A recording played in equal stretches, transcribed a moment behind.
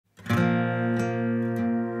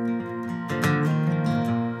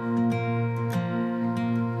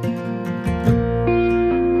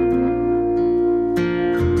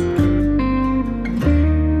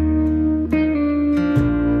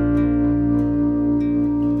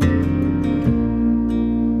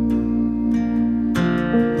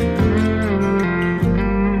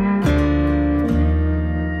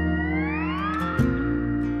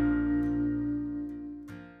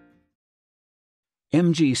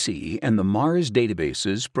MGC and the Mars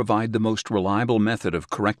databases provide the most reliable method of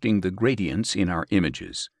correcting the gradients in our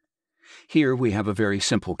images. Here we have a very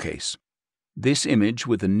simple case. This image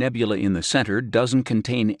with the nebula in the center doesn't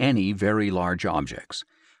contain any very large objects.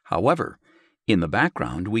 However, in the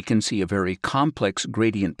background we can see a very complex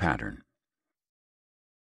gradient pattern.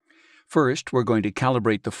 First, we're going to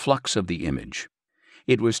calibrate the flux of the image.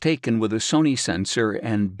 It was taken with a Sony sensor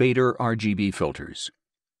and Beta RGB filters.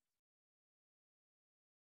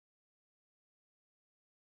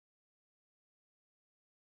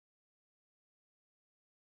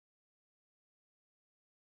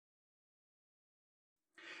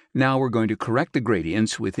 Now we're going to correct the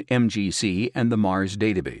gradients with MGC and the Mars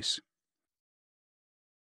database.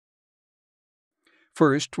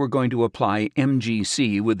 First, we're going to apply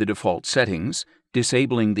MGC with the default settings,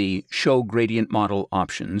 disabling the Show Gradient Model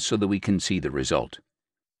option so that we can see the result.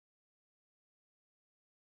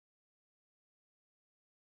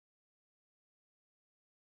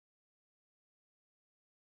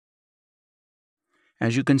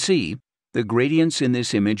 As you can see, the gradients in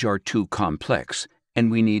this image are too complex, and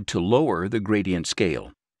we need to lower the gradient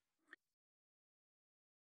scale.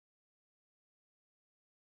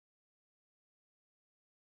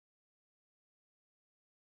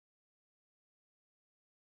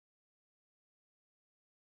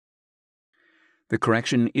 The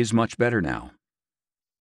correction is much better now.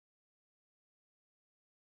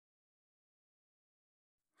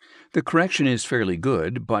 The correction is fairly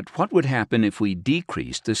good, but what would happen if we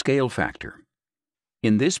decreased the scale factor?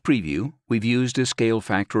 In this preview, we've used a scale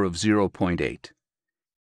factor of 0.8.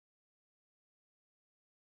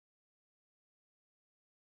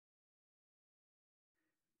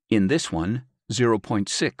 In this one,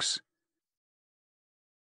 0.6.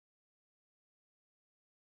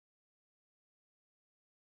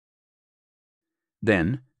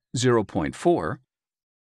 Then 0.4,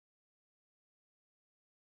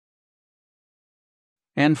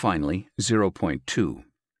 and finally 0.2.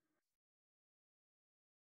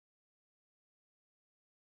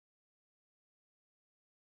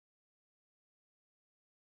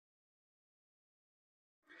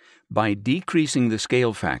 By decreasing the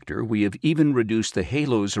scale factor, we have even reduced the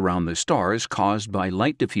halos around the stars caused by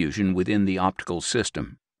light diffusion within the optical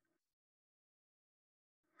system.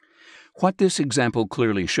 What this example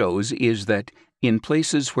clearly shows is that in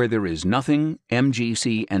places where there is nothing,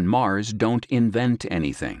 MGC and Mars don't invent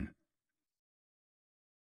anything.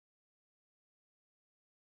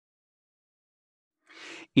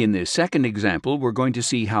 In this second example, we're going to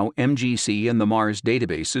see how MGC and the Mars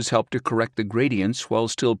databases help to correct the gradients while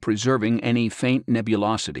still preserving any faint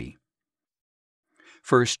nebulosity.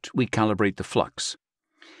 First, we calibrate the flux.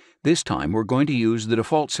 This time, we're going to use the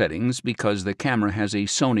default settings because the camera has a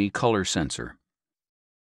Sony color sensor.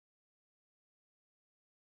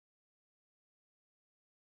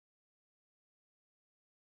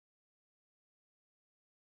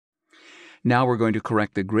 Now we're going to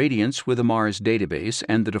correct the gradients with the Mars database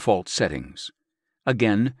and the default settings.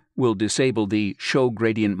 Again, we'll disable the Show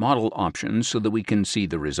Gradient Model option so that we can see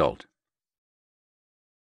the result.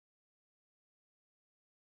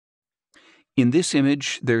 In this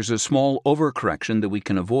image, there's a small overcorrection that we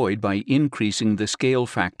can avoid by increasing the scale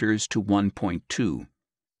factors to 1.2.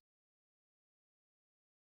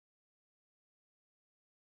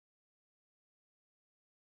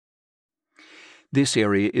 This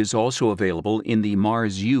area is also available in the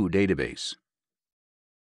Mars U database.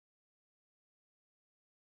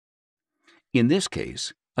 In this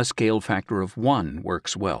case, a scale factor of 1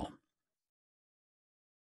 works well.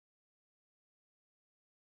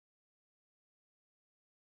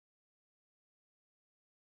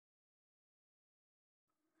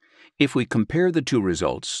 If we compare the two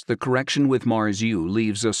results, the correction with Mars U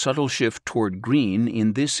leaves a subtle shift toward green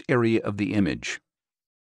in this area of the image.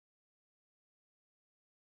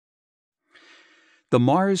 The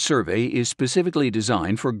Mars survey is specifically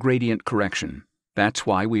designed for gradient correction. That's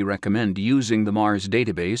why we recommend using the Mars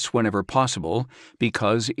database whenever possible,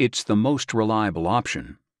 because it's the most reliable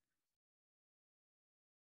option.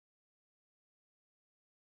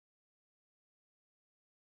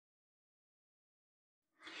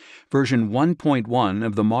 Version 1.1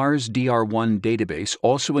 of the Mars DR1 database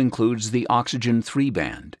also includes the Oxygen 3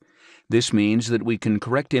 band. This means that we can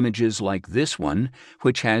correct images like this one,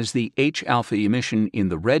 which has the H-alpha emission in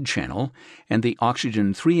the red channel and the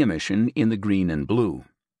Oxygen 3 emission in the green and blue.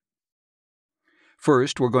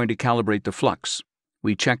 First, we're going to calibrate the flux.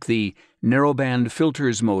 We check the Narrowband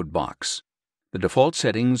Filters mode box. The default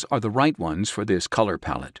settings are the right ones for this color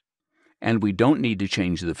palette. And we don't need to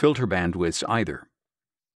change the filter bandwidths either.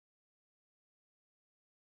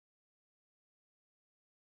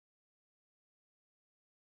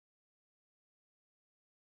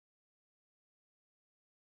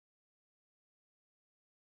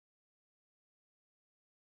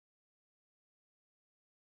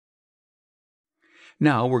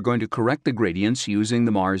 Now we're going to correct the gradients using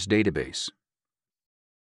the Mars database.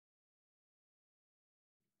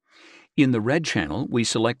 In the red channel, we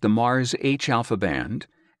select the Mars H-alpha band,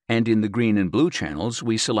 and in the green and blue channels,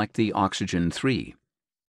 we select the oxygen 3.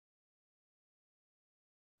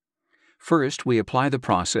 First, we apply the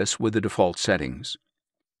process with the default settings.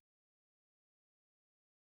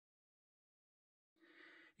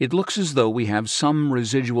 It looks as though we have some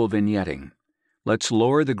residual vignetting. Let's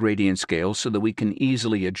lower the gradient scale so that we can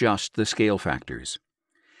easily adjust the scale factors.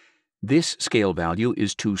 This scale value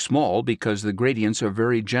is too small because the gradients are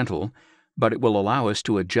very gentle, but it will allow us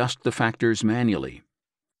to adjust the factors manually.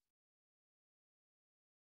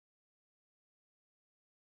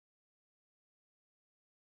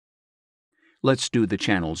 Let's do the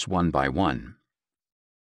channels one by one.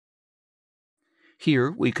 Here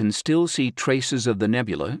we can still see traces of the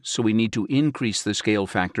nebula, so we need to increase the scale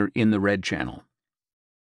factor in the red channel.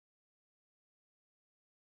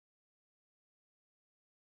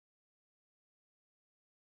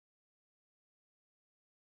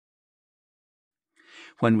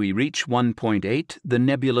 When we reach 1.8, the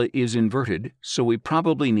nebula is inverted, so we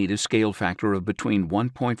probably need a scale factor of between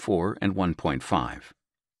 1.4 and 1.5.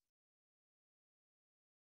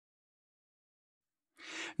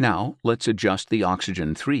 Now, let's adjust the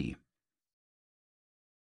oxygen 3.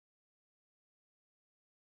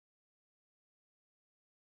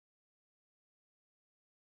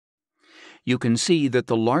 You can see that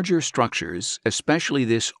the larger structures, especially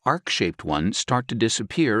this arc-shaped one, start to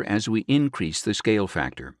disappear as we increase the scale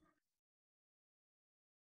factor.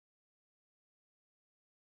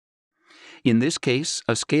 In this case,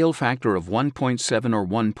 a scale factor of 1.7 or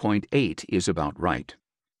 1.8 is about right.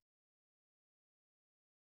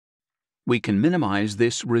 We can minimize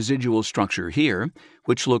this residual structure here,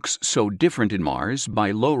 which looks so different in Mars, by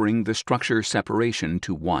lowering the structure separation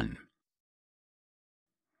to 1.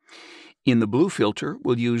 In the blue filter,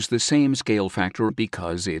 we'll use the same scale factor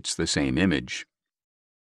because it's the same image.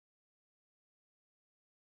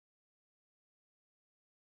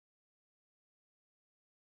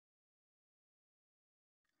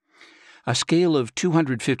 A scale of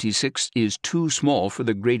 256 is too small for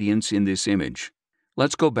the gradients in this image.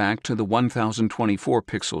 Let's go back to the 1024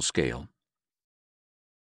 pixel scale.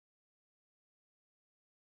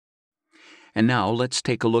 And now let's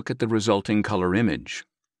take a look at the resulting color image.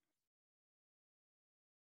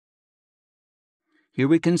 Here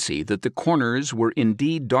we can see that the corners were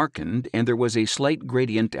indeed darkened and there was a slight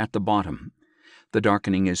gradient at the bottom. The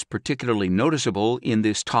darkening is particularly noticeable in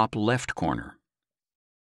this top left corner.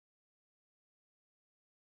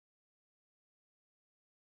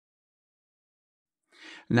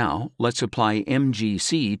 Now, let's apply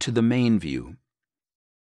MGC to the main view.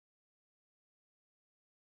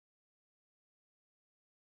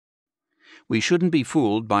 We shouldn't be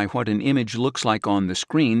fooled by what an image looks like on the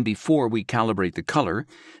screen before we calibrate the color,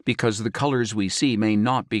 because the colors we see may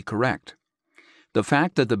not be correct. The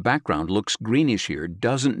fact that the background looks greenish here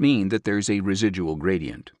doesn't mean that there's a residual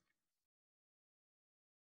gradient.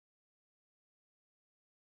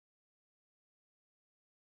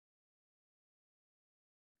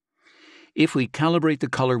 If we calibrate the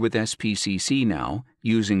color with SPCC now,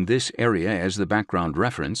 using this area as the background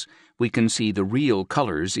reference, we can see the real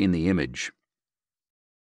colors in the image.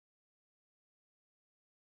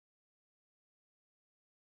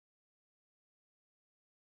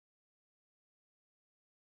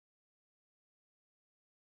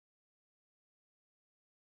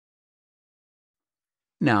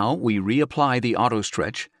 Now we reapply the auto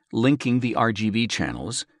stretch, linking the RGB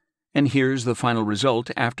channels, and here's the final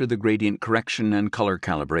result after the gradient correction and color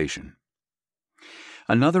calibration.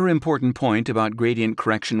 Another important point about gradient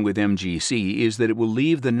correction with MGC is that it will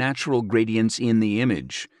leave the natural gradients in the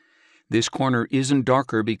image. This corner isn't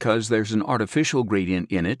darker because there's an artificial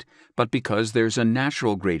gradient in it, but because there's a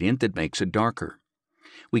natural gradient that makes it darker.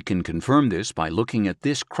 We can confirm this by looking at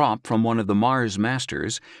this crop from one of the Mars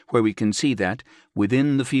masters, where we can see that,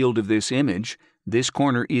 within the field of this image, this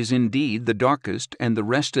corner is indeed the darkest and the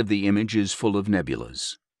rest of the image is full of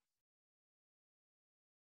nebulas.